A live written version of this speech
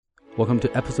Welcome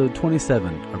to episode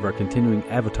 27 of our continuing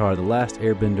Avatar The Last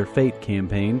Airbender Fate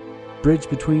campaign, Bridge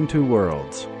Between Two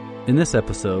Worlds. In this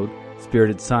episode,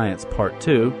 Spirited Science Part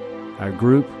 2, our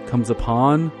group comes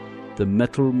upon the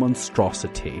Metal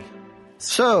Monstrosity.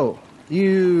 So,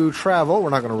 you travel,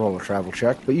 we're not going to roll a travel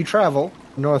check, but you travel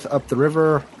north up the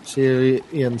river, see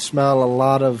and smell a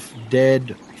lot of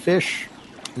dead fish.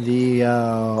 The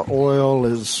oil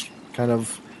is kind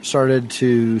of started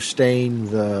to stain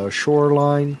the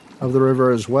shoreline of the river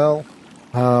as well.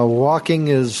 Walking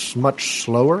is much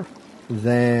slower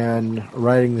than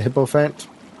riding the Hippophant,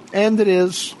 and it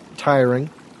is tiring.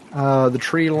 The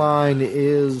tree line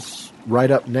is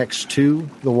right up next to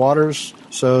the waters,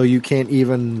 so you can't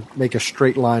even make a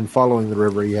straight line following the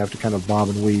river. You have to kind of bob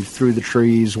and weave through the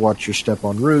trees, watch your step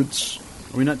on roots.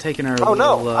 Are we not taking our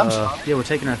I'm sorry. Yeah, we're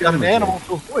taking our You got an animal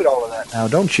to avoid all of that now,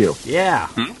 don't you? Yeah.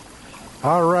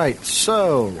 All right,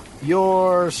 so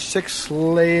your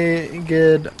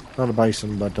six-legged, not a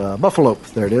bison, but buffalo.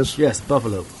 There it is. Yes,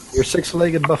 buffalo. Your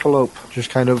six-legged buffalo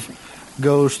just kind of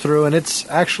goes through, and it's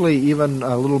actually even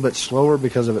a little bit slower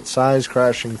because of its size,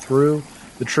 crashing through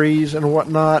the trees and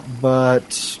whatnot,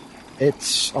 but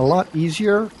it's a lot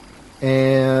easier,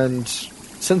 and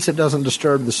since it doesn't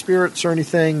disturb the spirits or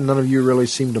anything, none of you really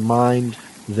seem to mind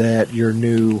that your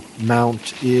new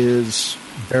mount is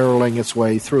barreling its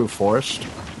way through a forest,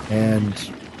 and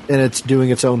it's doing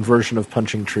its own version of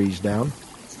punching trees down.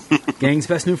 Gang's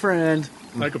best new friend.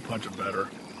 I could punch him better.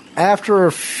 After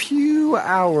a few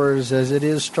hours, as it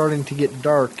is starting to get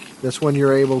dark, that's when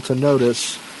you're able to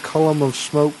notice a column of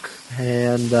smoke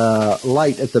and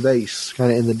light at the base,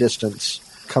 kind of in the distance,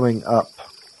 coming up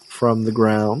from the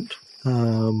ground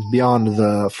beyond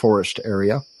the forest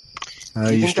area.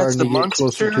 You're starting to get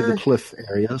closer to the cliff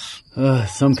areas.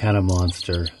 Some kind of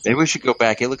monster. Maybe we should go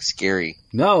back. It looks scary.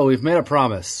 No, we've made a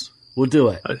promise. We'll do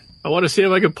it. I want to see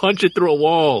if I can punch it through a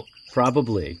wall.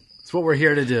 Probably. It's what we're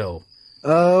here to do.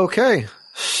 Okay,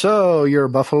 so your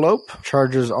buffalo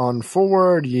charges on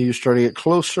forward. You start to get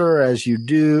closer. As you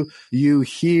do, you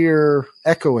hear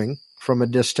echoing from a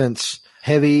distance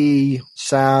heavy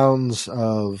sounds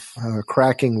of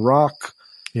cracking rock,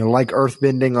 like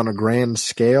earthbending on a grand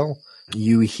scale.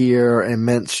 You hear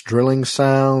immense drilling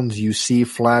sounds. You see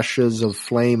flashes of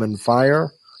flame and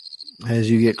fire. As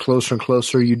you get closer and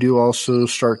closer, you do also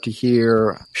start to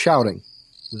hear shouting,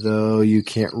 though you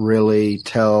can't really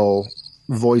tell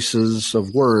voices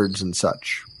of words and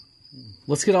such.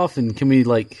 Let's get off and can we,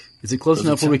 is it close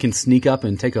enough where we can sneak up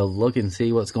and take a look and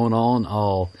see what's going on?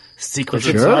 All secret.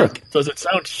 Sure. Does it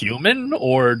sound human,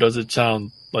 or does it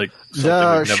sound like something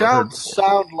The we've never shouts heard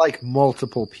sound like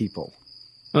multiple people.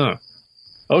 before? Huh.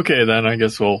 Okay, then I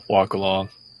guess we'll walk along.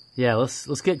 Yeah,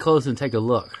 let's get close and take a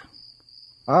look.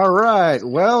 All right.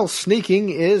 Well, sneaking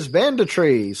is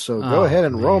banditry, so go ahead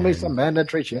and roll me some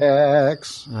banditry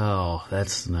checks. Oh,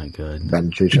 that's not good.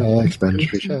 Banditry checks,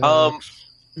 banditry checks.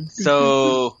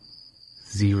 So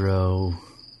 0.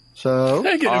 So,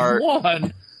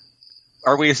 -1.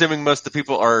 are we assuming most of the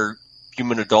people are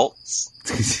human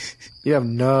adults? you have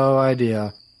no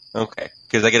idea. Okay,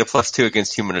 because I get a +2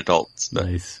 against human adults. But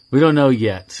Nice. We don't know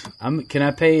yet. Can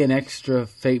I pay an extra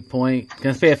fate point?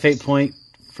 Can I pay a fate point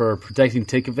for protecting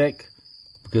Tikavik?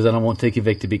 Because I don't want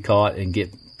Tikavik to be caught and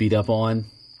get beat up on.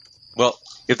 well,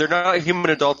 if they're not human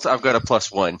adults, I've got a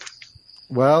 +1.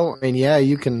 Well,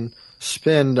 you can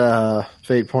spend a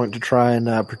fate point to try and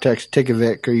protect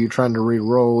Tikavik. Are you trying to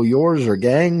re-roll yours or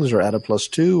Gang's or add a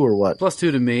 +2 or what?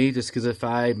 +2 to me, just because if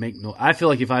I make I feel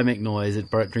like if I make noise,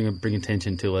 it bring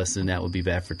attention to us, and that would be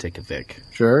bad for Tikavik.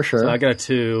 Sure. So I got a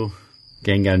 2.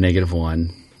 Gang got a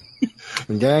 -1.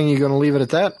 And Gang, you going to leave it at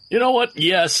that? You know what?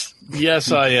 Yes,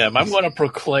 I am. I'm going to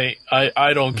proclaim.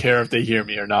 I don't care if they hear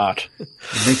me or not. It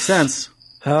makes sense.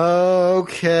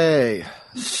 Okay.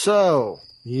 So,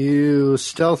 you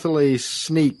stealthily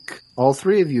sneak, all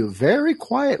three of you, very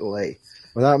quietly,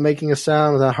 without making a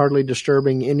sound, without hardly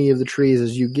disturbing any of the trees,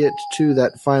 as you get to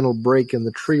that final break in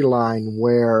the tree line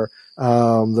where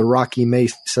the rocky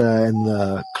mesa and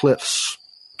the cliffs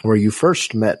where you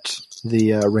first met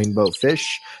the rainbow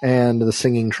fish and the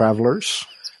singing travelers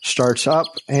starts up,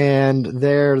 and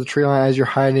there, the tree line, as you're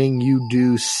hiding, you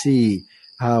do see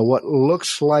what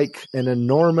looks like an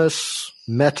enormous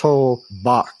metal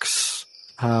box,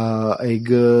 a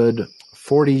good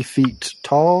 40 feet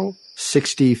tall,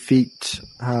 60 feet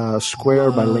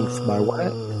square by length by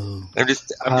width. I'm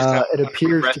just It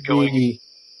appears to be...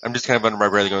 I'm just kind of under my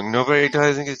breath going, nobody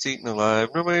dies and gets eaten alive.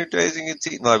 Nobody dies and gets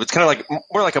eaten alive. It's kind of like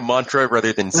more like a mantra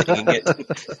rather than singing it.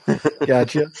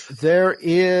 Gotcha. There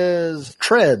is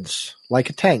treads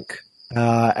like a tank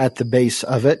at the base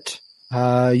of it.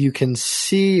 You can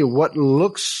see what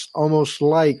looks almost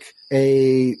like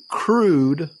a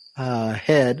crude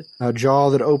head, a jaw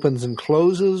that opens and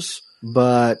closes,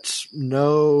 but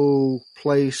no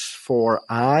place for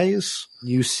eyes.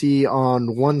 You see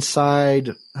on one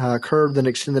side, curved and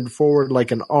extended forward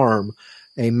like an arm,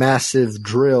 a massive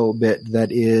drill bit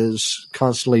that is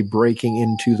constantly breaking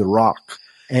into the rock.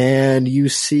 And you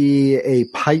see a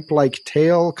pipe-like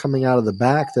tail coming out of the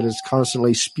back that is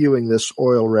constantly spewing this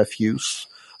oil refuse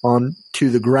onto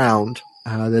the ground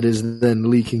that is then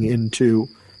leaking into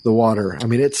the water. I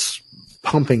mean, it's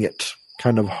pumping it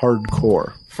kind of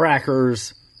hardcore.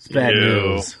 Frackers. It's bad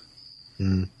news.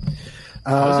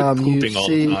 How's it pooping all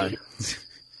the time?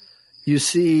 You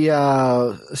see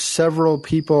several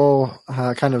people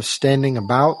kind of standing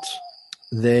about.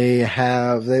 They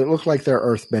look like they're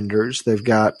earthbenders. They've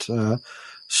got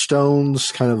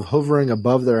stones kind of hovering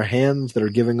above their hands that are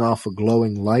giving off a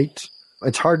glowing light.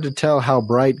 It's hard to tell how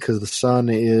bright because the sun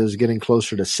is getting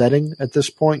closer to setting at this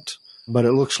point, but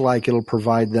it looks like it'll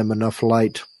provide them enough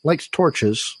light, like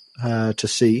torches, to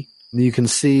see. You can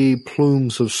see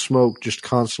plumes of smoke just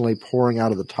constantly pouring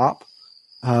out of the top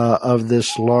of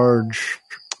this large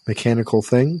mechanical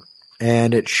thing.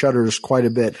 And it shudders quite a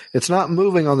bit. It's not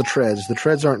moving on the treads. The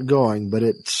treads aren't going, but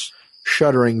it's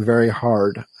shuddering very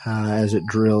hard as it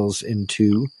drills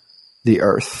into the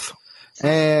earth.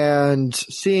 And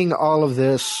seeing all of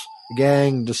this, the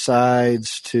gang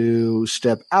decides to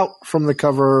step out from the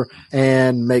cover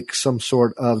and make some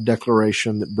sort of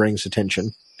declaration that brings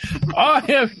attention. I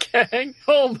am gang.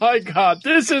 Oh my god,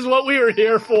 this is what we were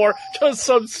here for. Just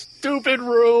some stupid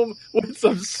room with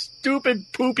some stupid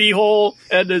poopy hole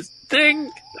and this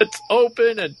thing that's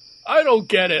open, and I don't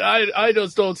get it. I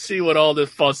just don't see what all this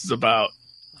fuss is about.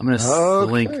 I'm going to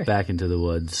slink back into the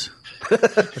woods.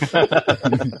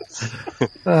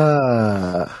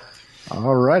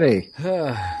 Alrighty.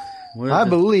 I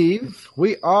believe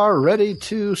we are ready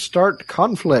to start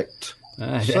conflict.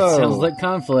 That sounds like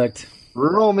conflict.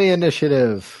 Roll me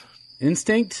initiative.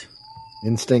 Instinct?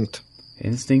 Instinct.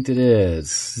 Instinct it is.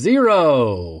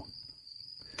 0.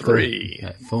 3.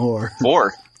 4.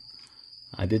 4.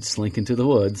 I did slink into the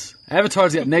woods.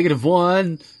 Avatar's got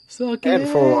 -1. Suck and it.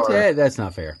 4. Yeah, that's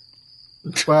not fair.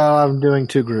 Well, I'm doing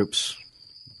 2 groups.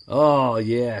 Oh,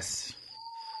 yes.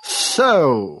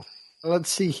 So, let's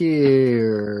see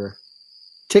here.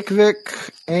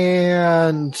 Tikvik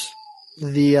and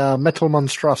the Metal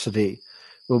Monstrosity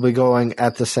will be going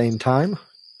at the same time.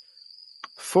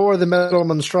 For the Metal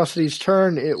Monstrosity's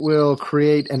turn, it will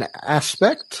create an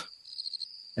aspect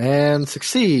and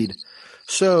succeed.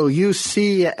 So you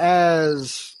see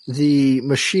as the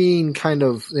machine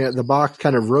the box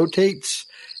kind of rotates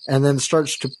and then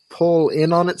starts to pull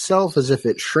in on itself as if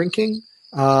it's shrinking,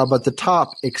 but the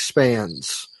top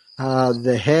expands.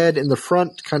 The head in the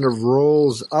front kind of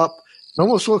rolls up. It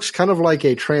almost looks kind of like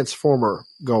a transformer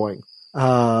going,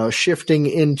 shifting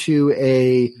into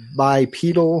a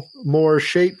bipedal more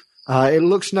shape. It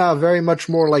looks now very much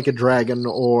more like a dragon,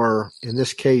 or in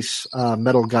this case,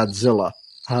 Metal Godzilla.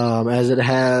 As it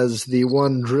has the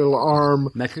one drill arm,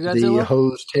 the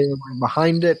hose tail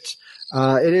behind it.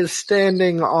 It is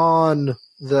standing on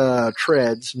the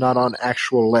treads, not on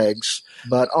actual legs.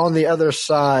 But on the other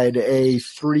side, a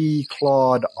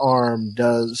 3-clawed arm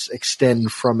does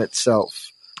extend from itself.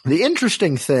 The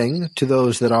interesting thing to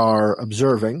those that are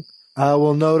observing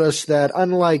will notice that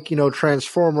unlike,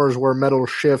 Transformers where metal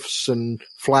shifts and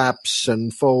flaps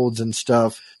and folds and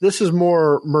stuff, this is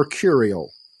more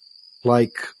mercurial.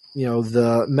 Like,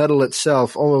 the metal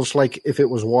itself, almost like if it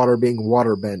was water being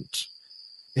water bent,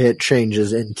 it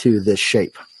changes into this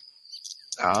shape.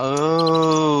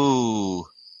 Oh.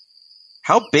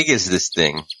 How big is this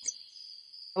thing?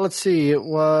 Let's see, it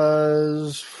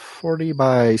was 40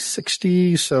 by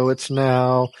 60, so it's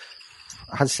now,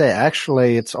 I'd say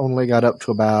actually it's only got up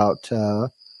to about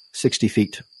 60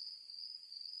 feet.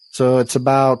 So it's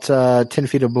about 10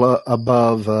 feet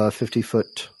above a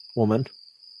 50-foot woman.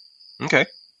 Okay.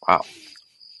 Wow.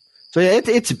 So yeah,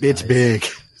 it's Nice. big.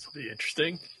 This will be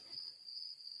interesting.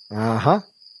 Uh-huh.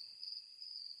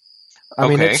 I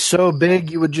mean, it's so big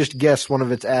you would just guess one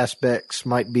of its aspects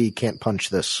might be can't punch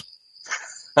this.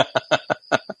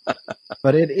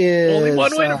 But it is... Only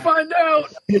one way to find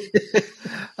out!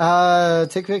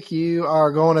 Tikvik, you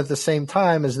are going at the same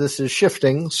time as this is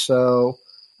shifting, so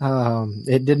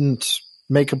it didn't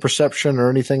make a perception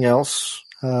or anything else.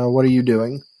 What are you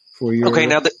doing for your... Okay,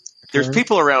 now there's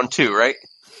people around too, right?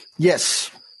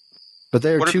 Yes, but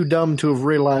they're too dumb to have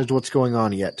realized what's going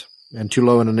on yet, and too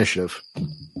low in initiative.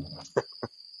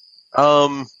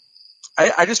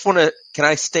 I just want to... Can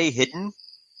I stay hidden?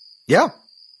 Yeah,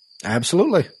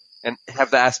 absolutely. and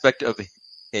have the aspect of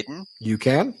hidden? You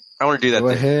can. I want to do that. Go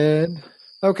thing. ahead.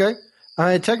 Okay.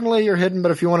 Technically, you're hidden,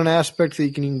 but if you want an aspect that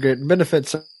you can get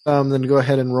benefits, then go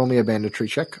ahead and roll me a banditry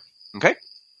check. Okay.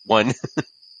 1.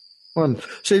 1.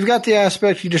 So you've got the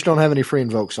aspect, you just don't have any free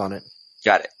invokes on it.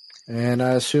 Got it. And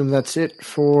I assume that's it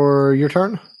for your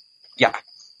turn? Yeah.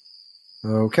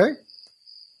 Okay.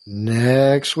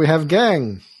 Next, we have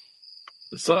Gang.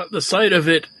 The sight of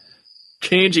it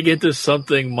changing into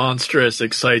something monstrous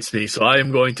excites me, so I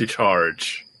am going to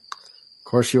charge. Of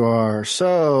course you are.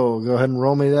 So, go ahead and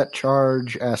roll me that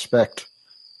charge aspect.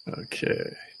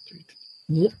 Okay.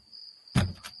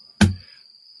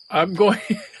 I'm going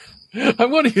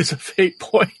to use a fate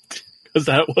point because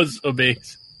that was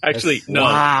amazing. Actually, no.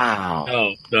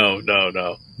 Wow.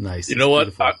 No. Nice. You know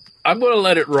what? I'm going to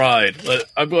let it ride.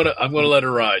 I'm going to let it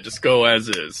ride. Just go as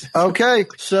is. Okay,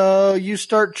 so you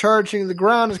start charging. The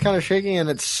ground is kind of shaking and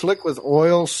it's slick with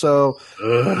oil, so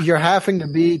you're having to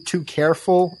be too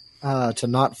careful to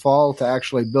not fall, to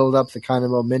actually build up the kind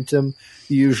of momentum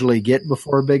you usually get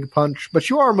before a big punch. But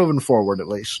you are moving forward at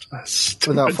least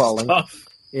without falling. Stuff.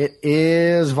 It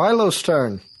is Vilo's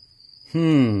turn.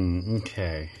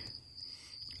 Okay.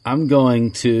 I'm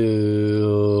going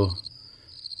to...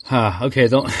 okay,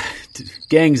 don't...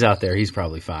 Gang's out there. He's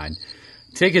probably fine.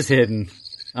 Tick is hidden.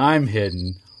 I'm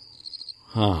hidden.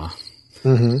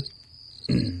 Mm-hmm.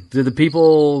 Do the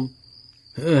people...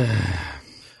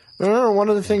 One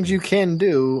of the things you can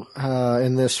do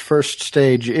in this first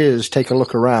stage is take a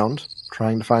look around,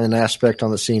 trying to find an aspect on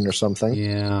the scene or something.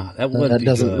 Yeah, that would be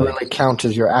doesn't good. really count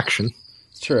as your action.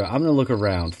 Sure, I'm going to look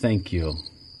around. Thank you.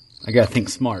 I got to think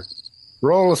smart.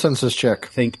 Roll a census check.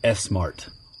 Think S-smart.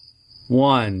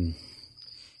 1.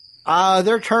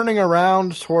 They're turning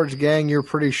around towards Gang. You're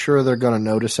pretty sure they're going to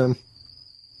notice him,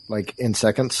 like in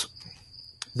seconds.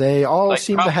 They all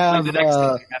seem to have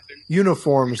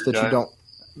uniforms that you don't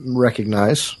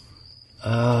recognize.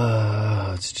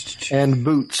 And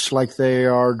boots, like they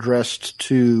are dressed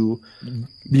to,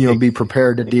 be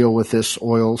prepared to deal with this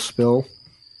oil spill.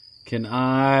 Can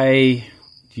I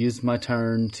use my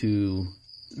turn to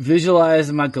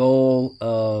visualize my goal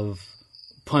of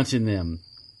punching them?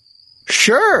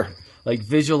 Sure. Like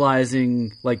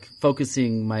visualizing, like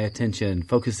focusing my attention,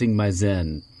 focusing my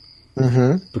zen.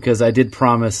 Mm-hmm. Because I did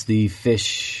promise the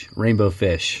fish, rainbow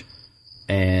fish,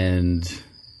 and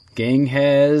Gang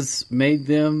has made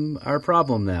them our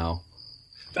problem now.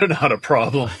 They're not a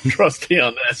problem. Trust me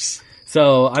on this.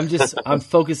 So I'm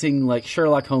focusing like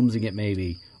Sherlock Holmesing it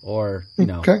maybe, or,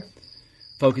 okay.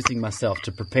 Focusing myself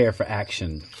to prepare for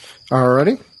action.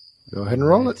 Alrighty. Go ahead and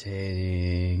roll it.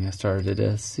 Meditating. I started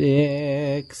at a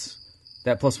 6.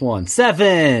 That plus 1.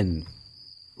 7!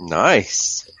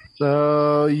 Nice.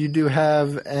 So you do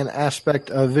have an aspect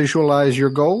of visualize your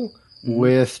goal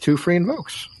with 2 free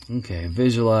invokes. Okay,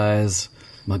 visualize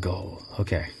my goal.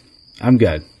 Okay, I'm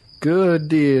good. Good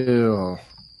deal.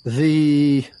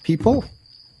 The people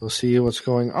will see what's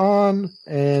going on,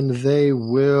 and they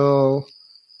will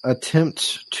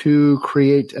attempt to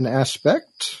create an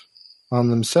aspect on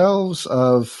themselves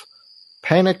of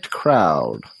panicked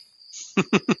crowd,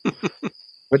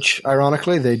 which,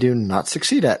 ironically, they do not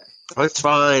succeed at. Oh, it's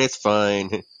fine. It's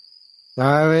fine.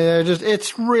 I mean,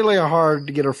 it's really hard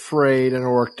to get afraid and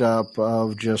worked up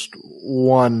of just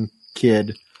one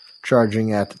kid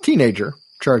teenager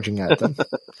charging at them.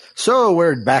 So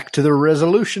we're back to the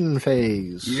resolution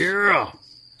phase. Yeah.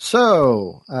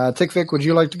 So, Tickvic, would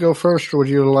you like to go first, or would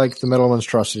you like the Metal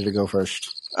Monstrosity to go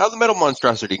first? The Metal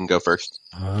Monstrosity can go first.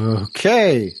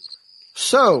 Okay.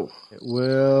 So, it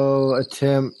will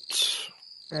attempt,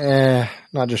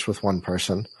 not just with one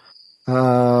person.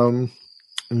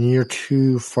 You're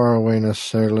too far away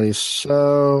necessarily.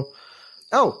 So,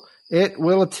 it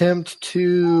will attempt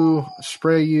to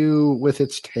spray you with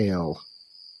its tail.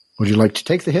 Would you like to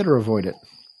take the hit or avoid it?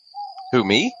 Who,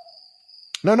 me?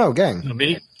 No, Gang.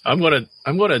 Me? I'm gonna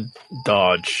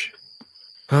dodge.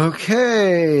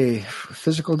 Okay.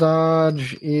 Physical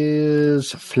dodge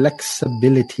is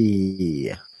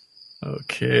flexibility.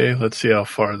 Okay, let's see how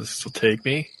far this will take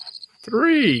me.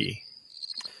 3.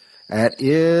 That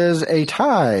is a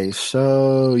tie,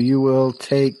 so you will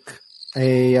take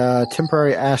a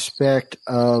temporary aspect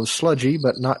of sludgy,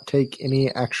 but not take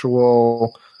any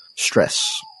actual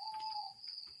stress.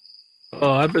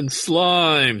 Oh, I've been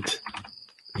slimed.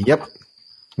 Yep.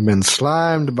 Been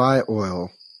slimed by oil.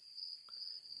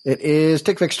 It is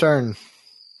Tickvic's turn.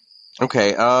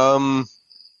 Okay, how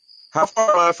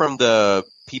far am I from the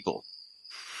people?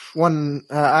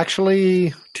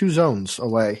 Actually 2 zones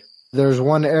away. There's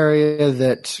one area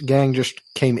that Gang just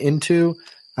came into,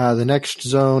 The next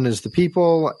zone is the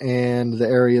people, and the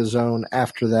area zone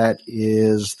after that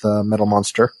is the metal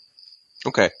monster.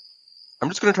 Okay. I'm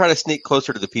just going to try to sneak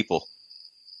closer to the people.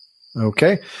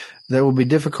 Okay. That will be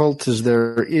difficult as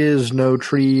there is no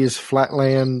trees,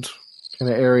 flatland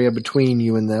kind of area between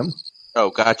you and them. Oh,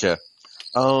 gotcha.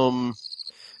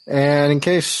 And in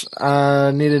case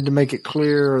I needed to make it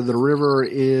clear, the river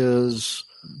is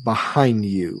behind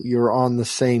you. You're on the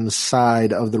same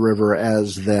side of the river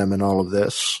as them in all of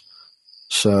this.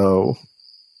 So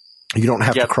you don't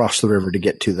have to cross the river to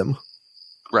get to them.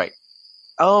 Right.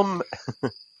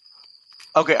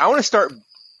 Okay, I want to start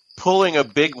pulling a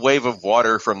big wave of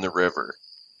water from the river.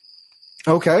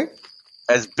 Okay.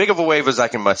 As big of a wave as I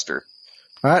can muster.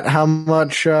 All right. How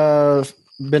much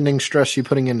bending stress are you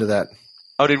putting into that?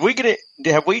 Oh, did we get it?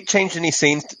 Have we changed any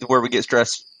scenes where we get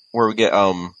stress? Where we get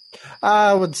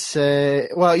I would say,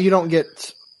 well, you don't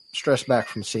get stress back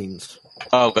from scenes.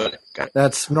 Oh, got it.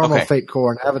 That's normal Okay. Fate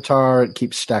Core. And Avatar, it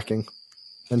keeps stacking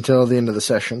until the end of the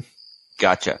session.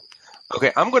 Gotcha.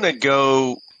 Okay, I'm gonna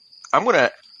go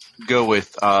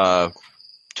with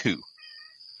 2.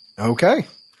 Okay.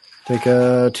 Take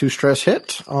a 2 stress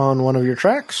hit on one of your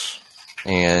tracks.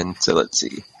 And so let's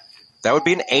see. That would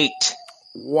be an 8.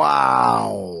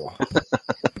 Wow.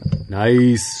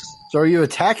 Nice. So are you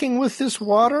attacking with this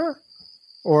water,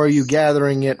 or are you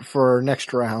gathering it for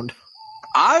next round?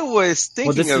 I was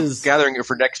thinking Well, of gathering it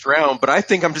for next round, but I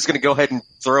think I'm just going to go ahead and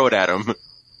throw it at him.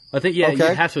 I think, yeah,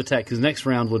 Okay. you have to attack because next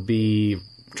round would be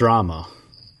drama.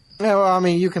 Yeah, well, I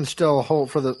mean, you can still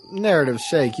hold, for the narrative's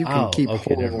sake, you can keep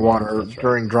okay, never holding mind. water That's right.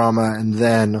 during drama, and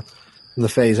then in the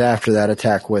phase after that,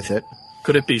 attack with it.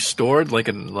 Could it be stored like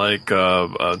an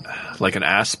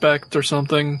aspect or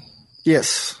something?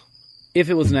 Yes. If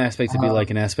it was an aspect, it'd be like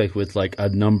an aspect with like a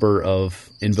number of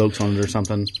invokes on it or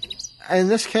something. In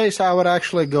this case, I would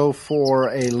actually go for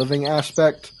a living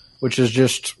aspect, which is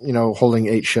just, holding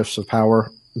 8 shifts of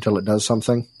power until it does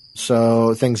something.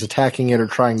 So things attacking it or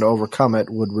trying to overcome it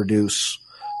would reduce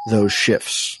those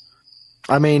shifts.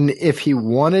 I mean, if he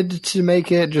wanted to make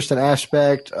it just an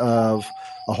aspect of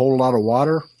a whole lot of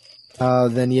water,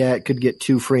 then yeah, it could get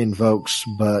 2 free invokes.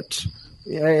 But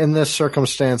in this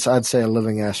circumstance, I'd say a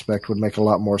living aspect would make a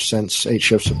lot more sense. 8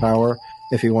 shifts of power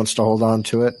if he wants to hold on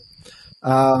to it.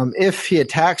 If he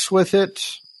attacks with it,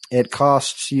 it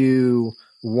costs you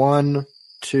 1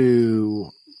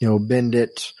 to, bend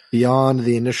it beyond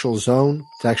the initial zone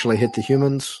to actually hit the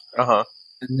humans. Uh-huh.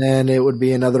 And then it would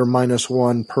be another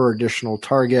 -1 per additional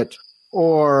target,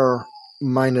 or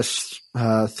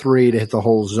 -3 to hit the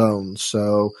whole zone.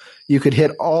 So you could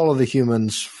hit all of the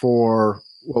humans for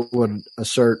what would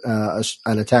assert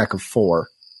an attack of 4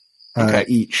 Okay.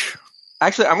 each.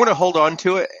 Actually, I'm going to hold on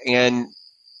to it and,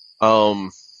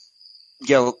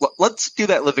 let's do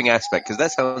that living aspect because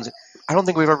that sounds. I don't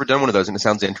think we've ever done one of those, and it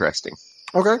sounds interesting.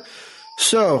 Okay.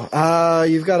 So,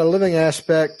 you've got a living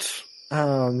aspect.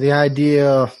 The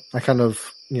idea, I kind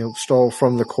of, stole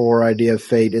from the core idea of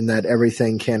Fate in that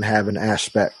everything can have an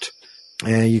aspect.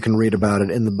 And you can read about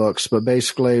it in the books. But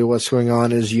basically what's going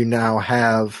on is you now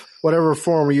have whatever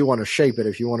form you want to shape it.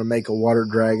 If you want to make a water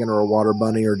dragon or a water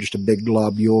bunny or just a big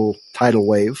globule tidal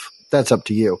wave, that's up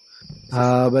to you.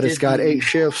 But it's got 8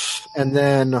 shifts, and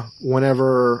then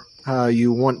whenever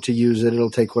you want to use it,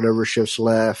 it'll take whatever shifts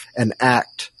left and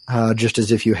act just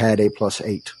as if you had a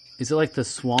 +8. Is it like the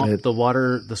swamp,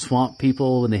 the swamp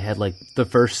people when they had like the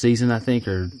first season, I think,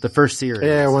 or the first series?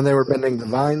 Yeah, when they were bending the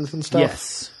vines and stuff.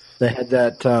 Yes. They had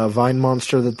that vine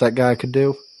monster that guy could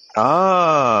do.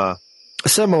 Ah.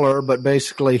 Similar, but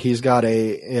basically he's got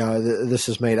this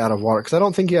is made out of water. Because I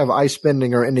don't think you have ice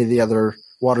bending or any of the other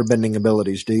water bending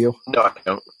abilities, do you? No, I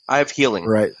don't. I have healing.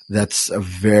 Right. That's a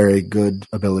very good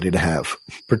ability to have,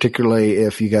 particularly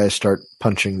if you guys start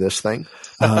punching this thing,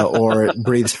 or it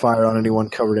breathes fire on anyone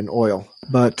covered in oil.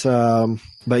 But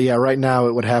yeah, right now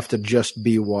it would have to just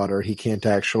be water. He can't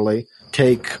actually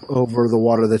take over the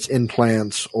water that's in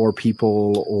plants or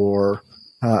people or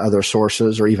other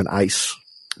sources or even ice.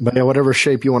 But yeah, whatever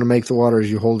shape you want to make the water as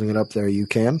you're holding it up there, you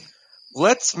can.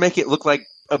 Let's make it look like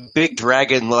a big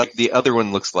dragon like the other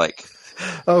one looks like.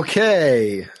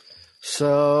 Okay.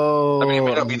 So I mean, it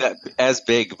may not be that as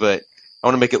big, but I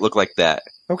want to make it look like that.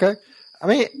 Okay. I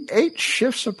mean, 8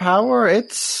 shifts of power,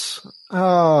 it's,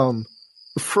 from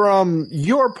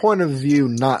your point of view,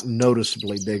 not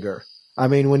noticeably bigger. I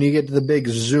mean, when you get to the big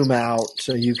zoom out,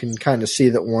 you can kind of see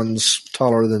that one's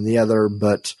taller than the other,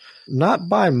 but not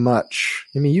by much.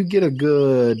 I mean, you get a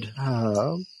good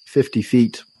 50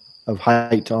 feet of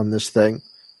height on this thing.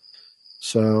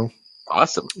 So,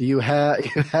 Awesome. You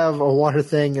have a water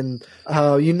thing, and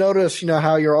you notice,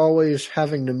 how you're always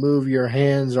having to move your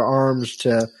hands or arms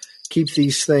to keep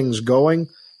these things going.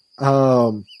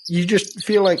 You just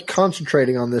feel like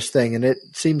concentrating on this thing, and it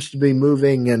seems to be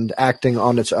moving and acting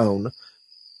on its own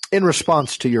in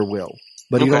response to your will.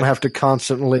 But you don't have to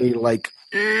constantly, to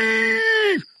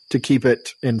keep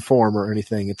it in form or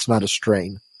anything. It's not a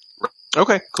strain.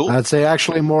 Okay, cool. I'd say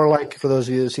actually more like, for those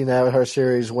of you who've seen the Avatar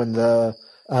series, when the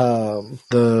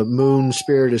moon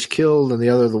spirit is killed and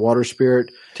the water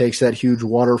spirit, takes that huge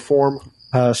water form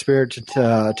spirit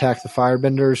to attack the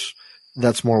firebenders.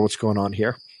 That's more what's going on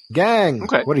here. Gang,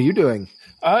 What are you doing?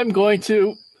 I'm going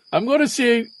to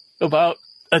see about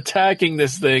attacking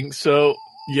this thing, so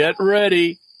get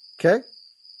ready. Okay.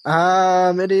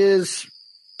 It is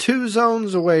 2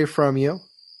 zones away from you.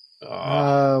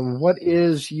 What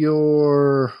is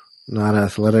your... Not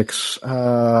athletics.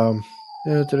 Oh,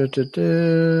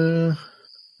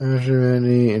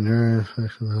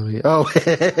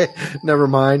 never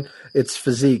mind. It's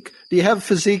physique. Do you have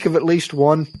physique of at least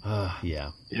 1?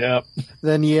 Yeah. Yep.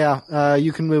 Then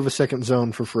you can move a second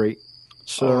zone for free.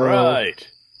 So,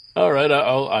 all right.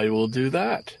 I will do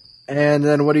that. And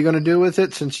then what are you going to do with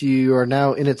it since you are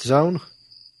now in its zone?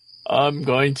 I'm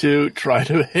going to try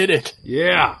to hit it.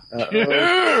 Yeah.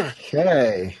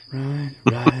 Okay.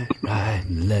 Ride,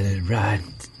 let it ride.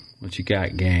 What you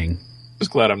got, gang?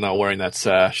 Just glad I'm not wearing that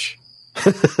sash.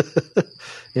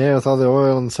 Yeah, with all the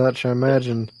oil and such, I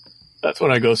imagine. That's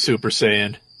when I go Super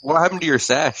Saiyan. What happened to your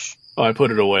sash? Oh, I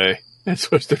put it away and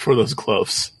switched it for those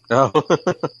gloves. Oh.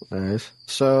 Nice.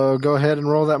 So go ahead and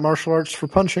roll that martial arts for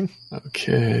punching.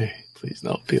 Okay. Please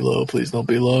don't be low. Please don't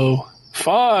be low.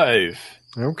 5.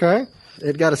 Okay.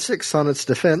 It got a 6 on its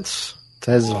defense. It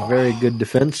has a very good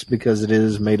defense because it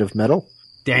is made of metal.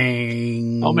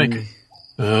 Dang. I'll make it.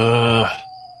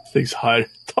 Thing's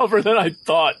tougher than I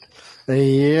thought.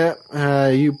 Yeah.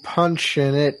 You punch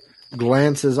and it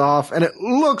glances off, and it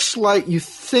looks like you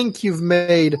think you've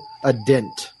made a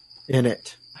dent in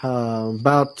it.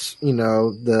 About,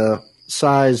 the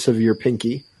size of your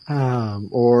pinky.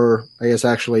 Or I guess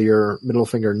actually your middle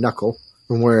finger knuckle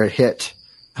from where it hit.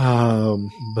 But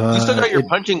you still got your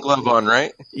punching glove on,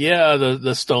 right? Yeah,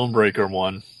 the Stonebreaker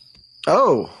one.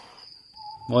 Oh.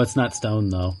 Well, it's not stone,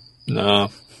 though. No.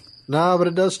 No, but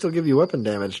it does still give you weapon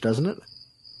damage, doesn't it?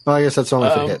 Well, I guess that's only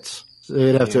if it hits. So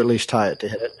you'd have to at least tie it to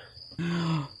hit it.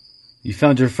 You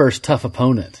found your first tough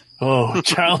opponent. Oh,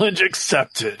 challenge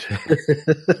accepted.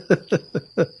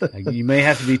 You may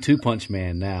have to be Two-Punch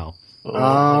Man now.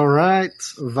 All right.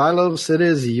 Vilos, it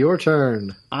is your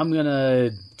turn. I'm going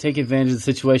to take advantage of the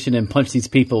situation and punch these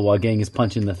people while Gang is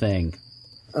punching the thing.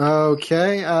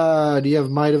 Okay. Do you have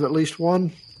might of at least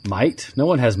 1? Might? No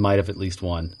one has might of at least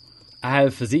 1. I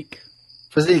have physique.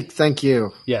 Physique, thank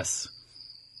you. Yes.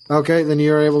 Okay, then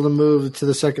you're able to move to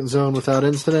the second zone without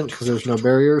incident because there's no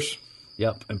barriers.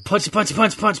 Yep. And punch.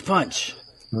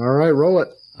 All right, roll it.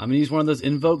 I'm going to use one of those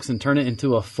invokes and turn it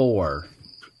into a 4.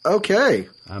 Okay.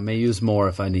 I may use more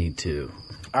if I need to.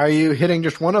 Are you hitting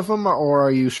just one of them, or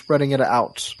are you spreading it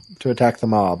out to attack the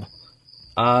mob?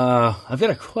 I've got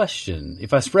a question.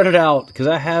 If I spread it out, because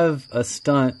I have a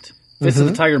stunt, Fist of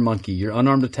the Tiger Monkey, your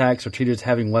unarmed attacks are treated as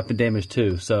having weapon damage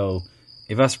too. So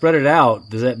if I spread it out,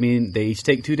 does that mean they each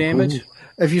take 2 damage? Ooh.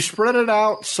 If you spread it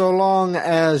out so long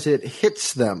as it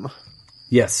hits them.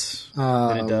 Yes.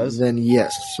 Then it does? Then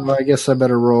yes. So I guess I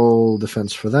better roll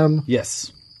defense for them.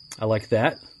 Yes. I like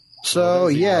that. So,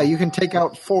 yeah, you can take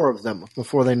out 4 of them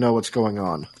before they know what's going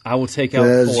on. I will take out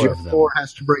 4 of them. 4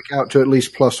 has to break out to at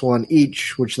least +1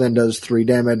 each, which then does 3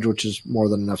 damage, which is more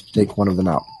than enough to take one of them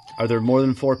out. Are there more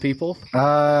than 4 people?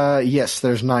 Yes,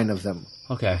 there's 9 of them.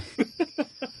 Okay.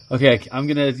 Okay, I'm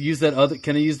going to use that other...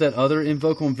 Can I use that other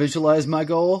invoke and visualize my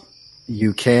goal?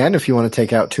 You can, if you want to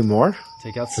take out 2 more.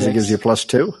 Take out 6. Because it gives you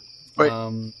 +2. Wait,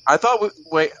 I thought...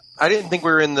 I didn't think we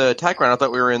were in the attack round. I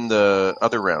thought we were in the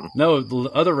other round. No,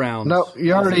 the other round. No,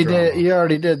 you already did. You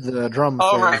already did the drum.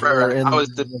 Oh, right.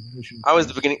 I was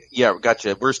the beginning. Yeah,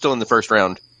 gotcha. We're still in the first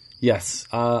round. Yes.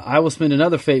 I will spend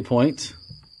another fate point.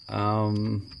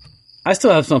 I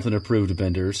still have something to prove to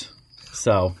Benders.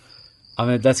 So,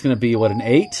 that's going to be, an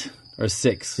 8 or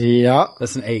 6? Yeah.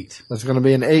 That's an 8. That's going to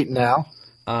be an 8 now.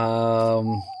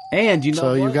 And you know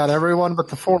So what? you got everyone but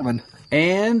the foreman.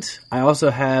 And I also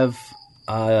have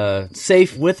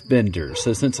safe with Bender.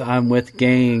 So since I'm with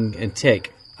Gang and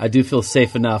Tick, I do feel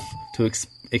safe enough to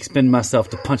expend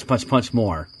myself to punch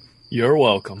more. You're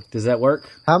welcome. Does that work?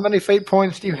 How many fate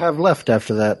points do you have left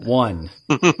after that? 1.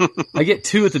 I get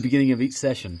 2 at the beginning of each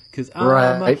session because I'm a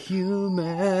Right.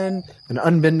 human. An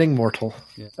unbending mortal.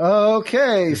 Yeah.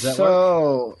 Okay, Does that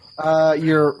so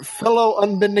your fellow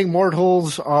unbending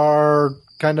mortals are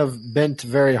kind of bent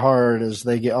very hard as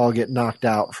they all get knocked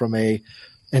out from a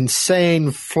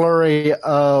insane flurry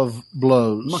of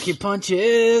blows. Monkey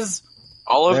punches.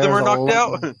 All of them There's are a knocked lot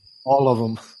out. of them. All of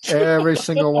them. Every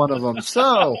single one of them.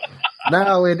 So,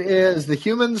 now it is the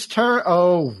humans' turn.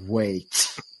 Oh,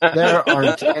 wait. There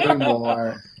aren't any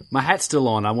more. My hat's still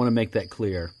on. I want to make that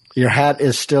clear. Your hat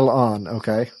is still on.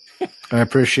 Okay. I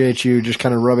appreciate you just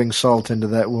kind of rubbing salt into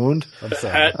that wound. I'm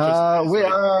sorry. We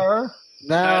are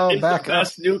now Hat is back the up.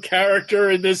 best new character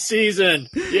in this season.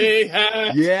 Yay,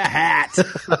 Hat! Yeah, hat.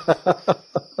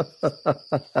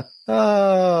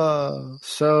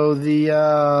 So the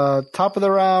top of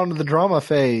the round, the drama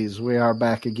phase, we are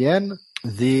back again.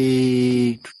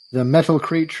 The metal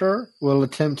creature will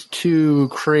attempt to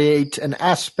create an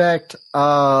aspect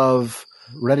of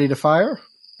ready to fire,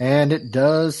 and it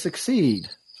does succeed.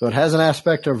 So it has an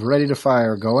aspect of ready to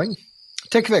fire going.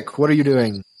 Tikvik, what are you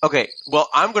doing? Okay, well,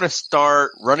 I'm going to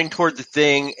start running toward the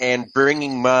thing and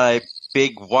bringing my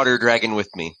big water dragon with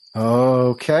me.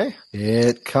 Okay.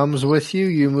 It comes with you.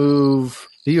 You move.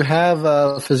 Do you have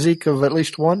a physique of at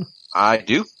least 1? I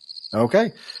do.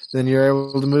 Okay. Then you're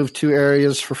able to move 2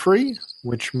 areas for free,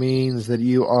 which means that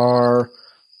you are,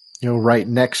 right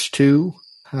next to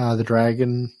the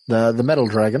dragon, the metal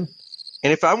dragon.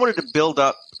 And if I wanted to build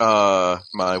up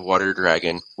my water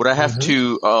dragon, would I have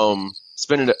to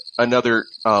spend another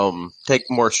take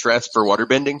more stress for water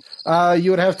bending?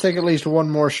 You would have to take at least 1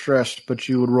 more stress, but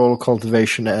you would roll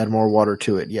cultivation to add more water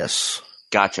to it. Yes.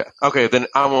 Gotcha. Okay, then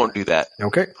I won't do that.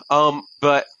 Okay.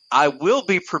 But I will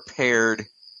be prepared.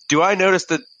 Do I notice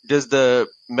that? Does the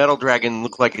metal dragon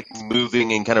look like it's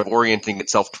moving and kind of orienting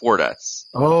itself toward us?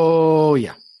 Oh,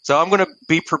 yeah. So I'm going to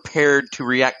be prepared to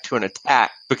react to an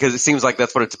attack because it seems like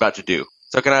that's what it's about to do.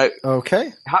 So can I?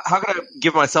 Okay. How can I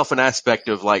give myself an aspect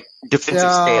of like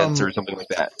defensive stance or something like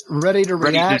that? Ready to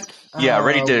react?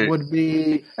 Ready to. Would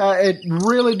be. It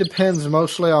really depends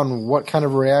mostly on what kind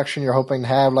of reaction you're hoping to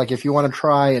have. Like if you want to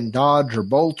try and dodge or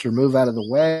bolt or move out of the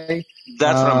way.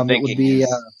 That's what I'm thinking. It would be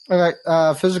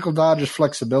okay. Physical dodge is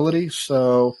flexibility,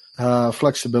 so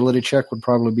flexibility check would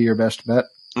probably be your best bet.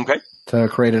 Okay. To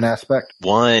create an aspect.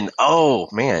 1. Oh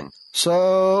man.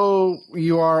 So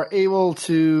you are able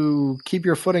to keep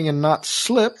your footing and not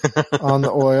slip on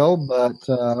the oil, but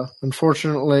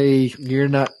unfortunately you're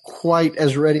not quite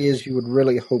as ready as you would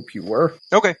really hope you were.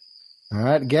 Okay. All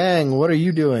right, gang, what are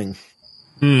you doing?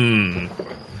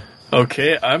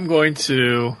 Okay, I'm going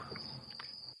to...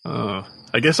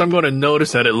 I guess I'm going to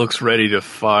notice that it looks ready to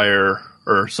fire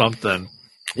or something.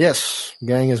 Yes,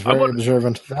 gang is very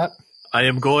observant of that. I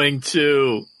am going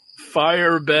to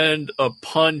firebend a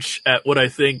punch at what I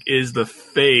think is the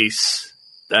face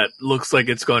that looks like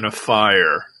it's going to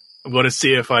fire. I'm going to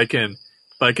see if I can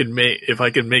make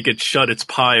it shut its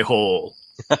pie hole.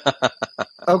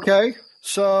 Okay,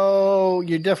 so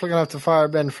you're definitely gonna have to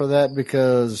firebend for that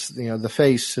because the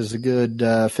face is a good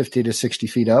 50 to 60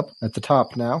 feet up at the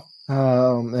top now,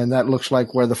 and that looks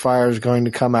like where the fire is going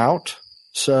to come out.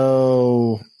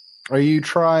 So, are you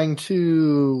trying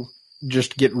to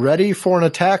just get ready for an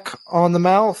attack on the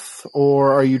mouth,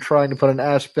 or are you trying to put an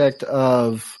aspect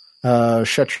of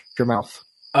shut your mouth?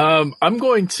 I'm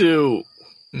going to.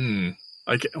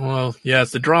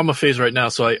 It's the drama phase right now,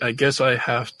 so I guess I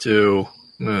have to.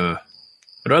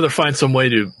 I'd rather find some way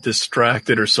to distract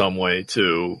it or some way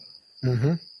to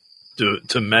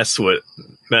mess with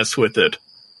it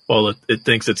while it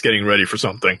thinks it's getting ready for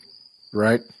something.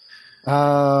 Right.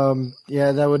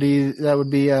 That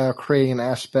would be creating an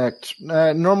aspect.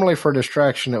 Normally for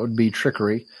distraction, it would be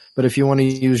trickery. But if you want to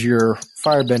use your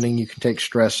firebending, you can take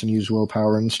stress and use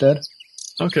willpower instead.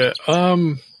 Okay.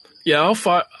 I'm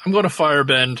going to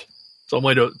firebend some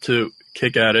way to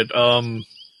kick at it. And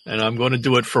I'm going to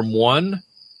do it from 1.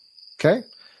 Okay.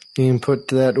 You can put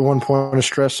that 1 point of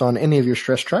stress on any of your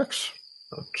stress tracks.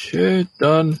 Okay,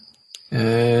 done.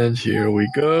 And here we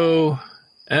go.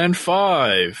 And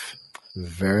 5.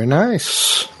 Very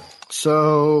nice.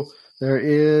 So there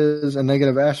is a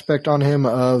negative aspect on him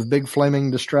of big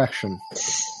flaming distraction.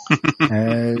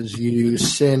 As you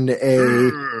send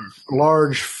a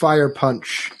large fire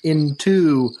punch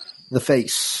into the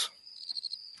face.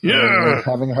 Yeah. You're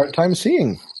having a hard time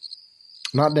seeing.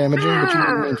 Not damaging, but you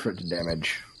didn't mean for it to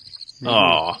damage.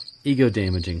 Aw. Ego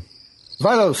damaging.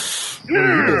 Vilos, what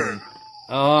are you doing?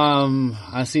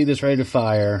 I see this ready to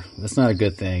fire. That's not a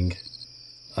good thing.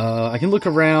 I can look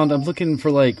around. I'm looking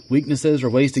for like weaknesses or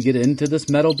ways to get into this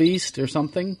metal beast or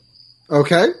something.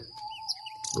 Okay.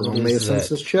 What Roll me a is that?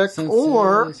 census check. Senses?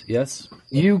 Or Yes.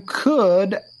 you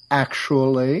could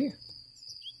actually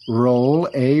roll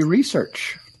a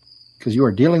research. Because you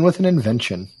are dealing with an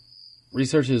invention.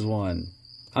 Research is 1.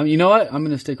 You know what? I'm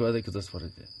going to stick with it because that's what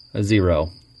it did. A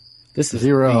 0. This is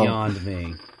 0. beyond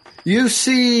me. You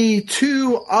see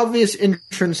 2 obvious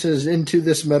entrances into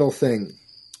this metal thing.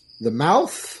 The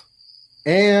mouth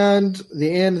and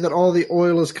the end that all the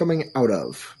oil is coming out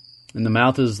of. And the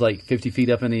mouth is like 50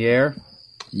 feet up in the air.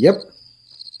 Yep.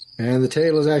 And the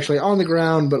tail is actually on the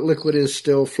ground, but liquid is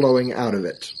still flowing out of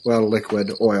it. Well,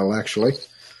 liquid oil, actually.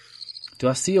 Do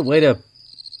I see a way to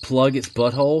plug its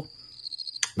butthole?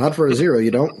 Not for a 0, you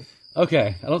don't.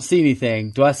 Okay, I don't see anything.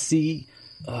 Do I see?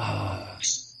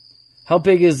 How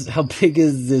big is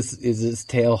this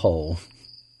tail hole?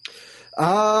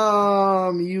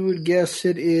 You would guess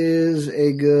it is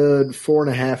a good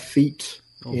 4.5 feet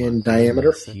in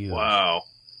diameter. Huge. Wow.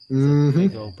 Mm-hmm.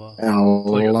 Big old butt. A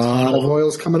lot of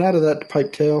oil's coming out of that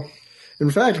pipe tail.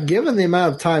 In fact, given the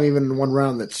amount of time, even in one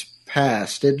round that's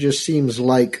passed, it just seems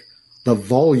like the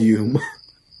volume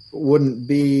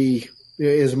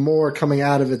is more coming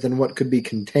out of it than what could be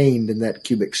contained in that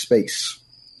cubic space.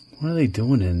 What are they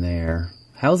doing in there?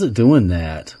 How's it doing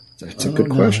that? That's a good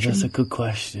question. That's a good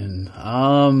question.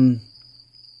 I'm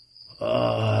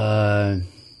gonna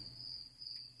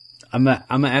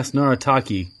ask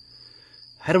Narataki.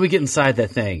 How do we get inside that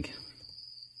thing?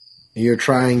 You're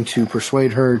trying to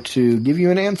persuade her to give you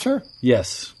an answer?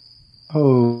 Yes.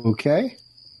 Okay.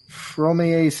 Roll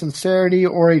me a sincerity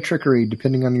or a trickery,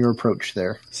 depending on your approach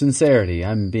there. Sincerity.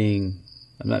 I'm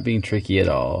not being tricky at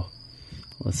all.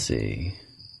 Let's see.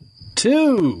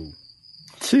 2.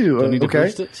 2. Do I need to Okay.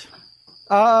 boost it?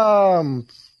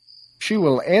 She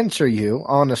will answer you,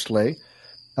 honestly.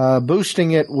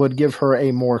 Boosting it would give her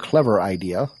a more clever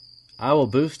idea. I will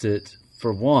boost it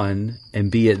for 1 and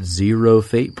be at 0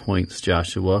 fate points,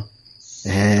 Joshua.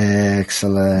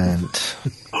 Excellent.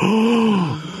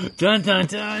 Dun dun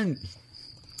dun.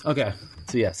 Okay,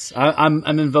 so yes, I'm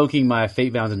invoking my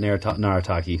fate bound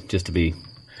Narataki just to be.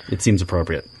 It seems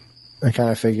appropriate. I kind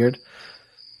of figured.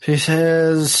 She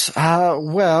says,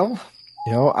 well,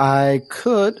 I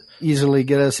could easily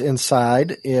get us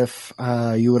inside if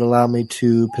you would allow me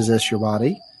to possess your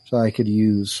body, so I could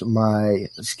use my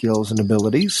skills and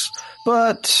abilities.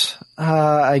 But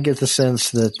I get the sense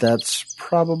that that's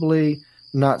probably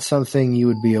not something you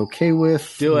would be okay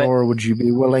with, nor would you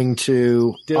be willing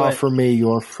to offer me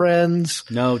your friends.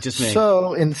 No, just me.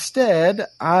 So instead,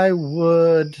 I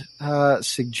would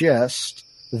suggest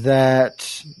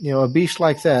that, a beast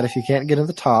like that, if you can't get in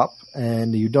the top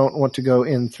and you don't want to go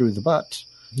in through the butt,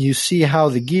 you see how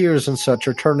the gears and such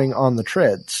are turning on the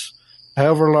treads.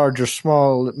 However large or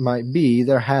small it might be,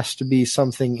 there has to be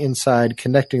something inside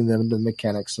connecting them to the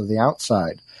mechanics of the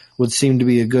outside. Would seem to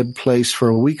be a good place for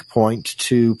a weak point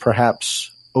to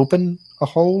perhaps open a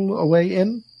hole a way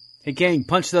in. Hey, gang,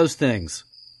 punch those things.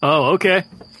 Oh, okay.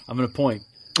 I'm going to point.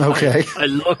 Okay. I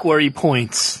look where he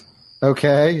points.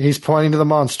 Okay, he's pointing to the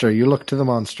monster. You look to the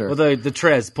monster. Well, the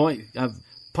treads. Punch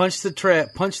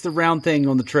the round thing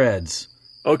on the treads.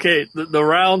 Okay, the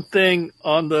round thing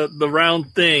on the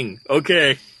round thing.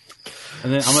 Okay.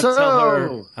 And then I'm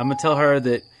gonna tell her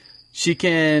that she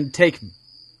can take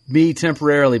me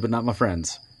temporarily, but not my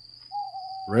friends.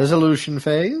 Resolution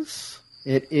phase.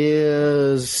 It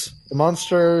is the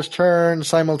monster's turn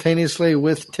simultaneously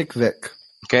with Tikvik.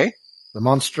 Okay. The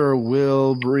monster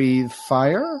will breathe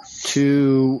fire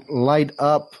to light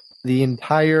up the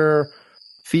entire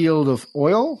field of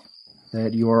oil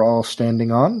that you are all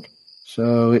standing on.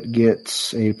 So it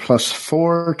gets a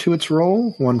 +4 to its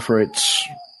roll, 1 for its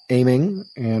aiming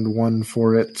and 1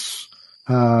 for its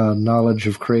knowledge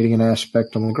of creating an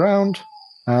aspect on the ground.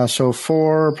 So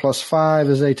 4 + 5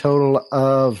 is a total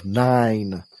of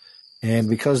 9. And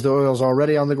because the oil's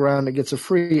already on the ground, it gets a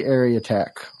free area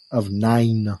attack of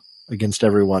 9 against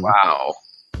everyone. Wow.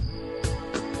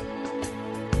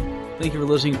 Thank you for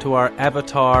listening to our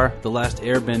Avatar: The Last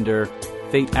Airbender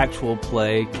Fate Actual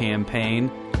Play campaign,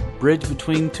 Bridge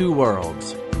Between Two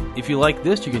Worlds. If you like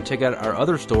this, you can check out our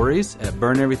other stories at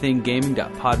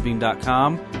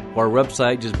burneverythinggaming.podbean.com or our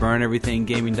website, just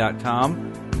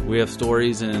burneverythinggaming.com. We have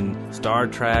stories in Star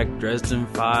Trek, Dresden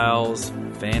Files,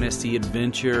 fantasy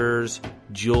adventures,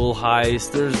 jewel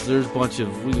heist. There's a bunch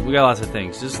of, we got lots of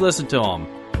things. Just listen to them.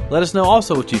 Let us know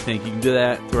also what you think. You can do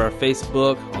that through our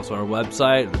Facebook, also our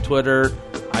website, the Twitter,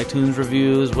 iTunes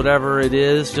reviews, whatever it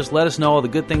is. Just let us know all the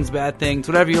good things, bad things,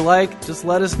 whatever you like. Just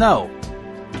let us know.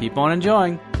 Keep on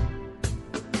enjoying.